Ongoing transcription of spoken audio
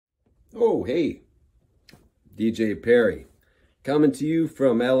Oh, hey, DJ Perry, coming to you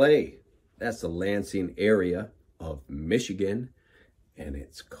from LA. That's the Lansing area of Michigan, and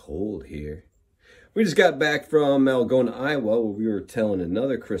it's cold here. We just got back from Algona, Iowa, where we were telling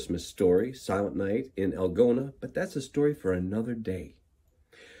another Christmas story, Silent Night in Algona, but that's a story for another day.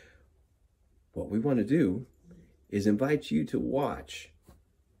 What we want to do is invite you to watch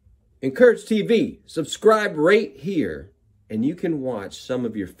EncourageTV. Subscribe right here, and you can watch some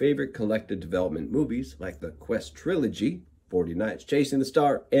of your favorite collective development movies like the Quest Trilogy, 40 Nights Chasing the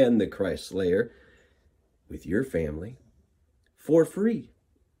Star, and The Christ Slayer with your family for free.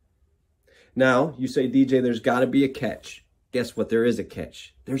 Now, you say, DJ, there's got to be a catch. Guess what? There is a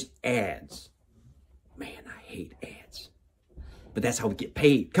catch. There's ads. Man, I hate ads. But that's how we get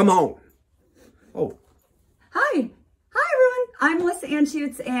paid. Come on. Oh. Hi, everyone. I'm Melissa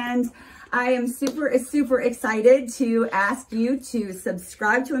Anschutz, and I am super excited to ask you to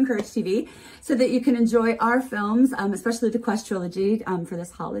subscribe to EncourageTV so that you can enjoy our films, especially the Quest Trilogy, for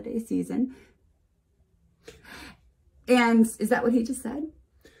this holiday season. And is that what he just said?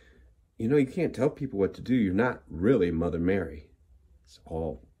 You know, you can't tell people what to do. You're not really Mother Mary. It's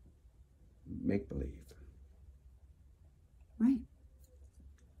all make-believe. Right.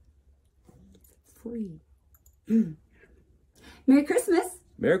 Free. Merry Christmas.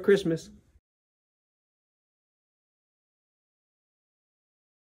 Merry Christmas.